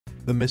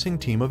The missing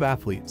team of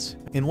athletes.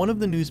 In one of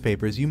the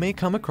newspapers you may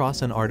come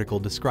across an article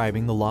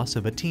describing the loss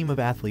of a team of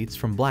athletes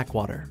from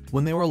Blackwater.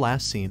 When they were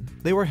last seen,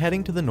 they were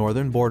heading to the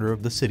northern border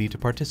of the city to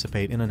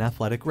participate in an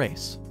athletic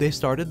race. They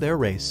started their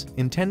race,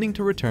 intending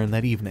to return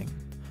that evening.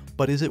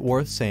 But is it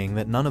worth saying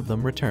that none of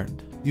them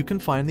returned? You can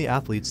find the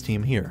athletes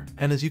team here,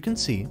 and as you can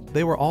see,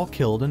 they were all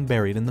killed and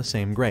buried in the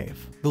same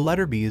grave. The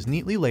letter B is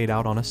neatly laid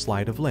out on a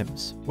slide of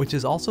limbs, which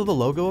is also the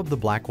logo of the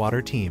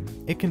Blackwater team.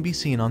 It can be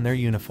seen on their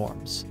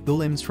uniforms. The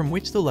limbs from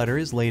which the letter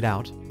is laid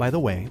out, by the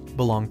way,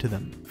 belong to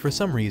them. For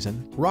some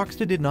reason,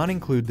 Rockstar did not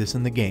include this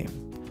in the game,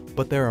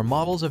 but there are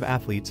models of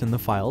athletes in the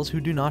files who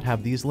do not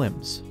have these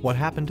limbs. What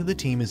happened to the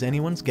team is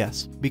anyone's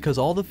guess, because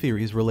all the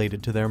theories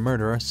related to their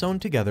murder are sewn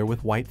together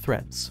with white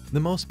threads. The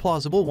most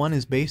plausible one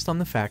is based on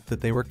the fact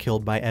that they were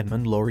killed by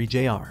Edmund Laurie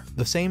Jr.,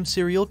 the same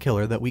serial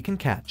killer that we can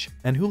catch,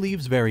 and who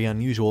leaves very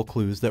unusual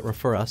clues that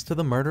refer us to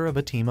the murder of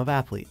a team of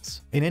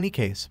athletes. In any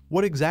case,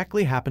 what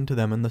exactly happened to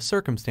them and the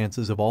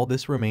circumstances of all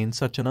this remain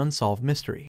such an unsolved mystery.